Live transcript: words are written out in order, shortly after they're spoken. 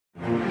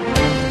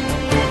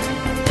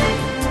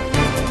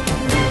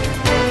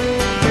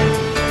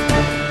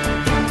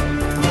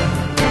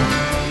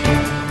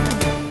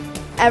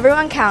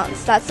Everyone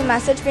counts. That's the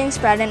message being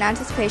spread in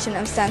anticipation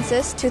of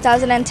Census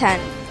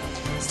 2010.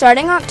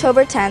 Starting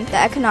October 10th, the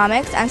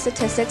Economics and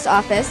Statistics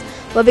Office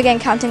will begin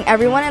counting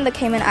everyone in the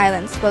Cayman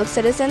Islands, both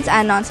citizens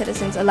and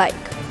non-citizens alike.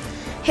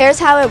 Here's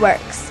how it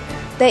works.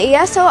 The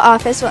ESO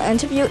office will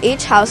interview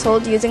each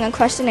household using a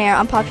questionnaire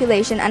on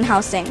population and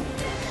housing.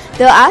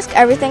 They'll ask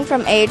everything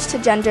from age to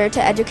gender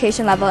to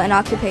education level and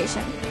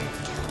occupation.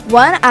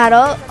 One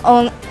adult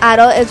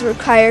is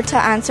required to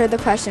answer the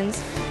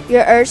questions.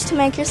 You're urged to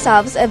make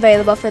yourselves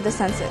available for the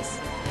census.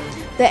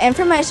 The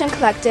information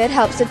collected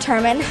helps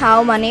determine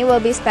how money will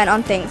be spent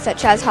on things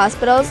such as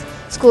hospitals,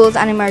 schools,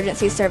 and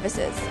emergency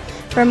services.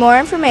 For more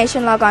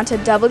information, log on to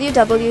www.eso.ky.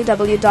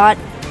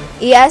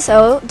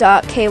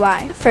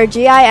 For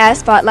GIS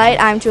Spotlight,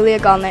 I'm Julia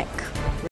Gollnick.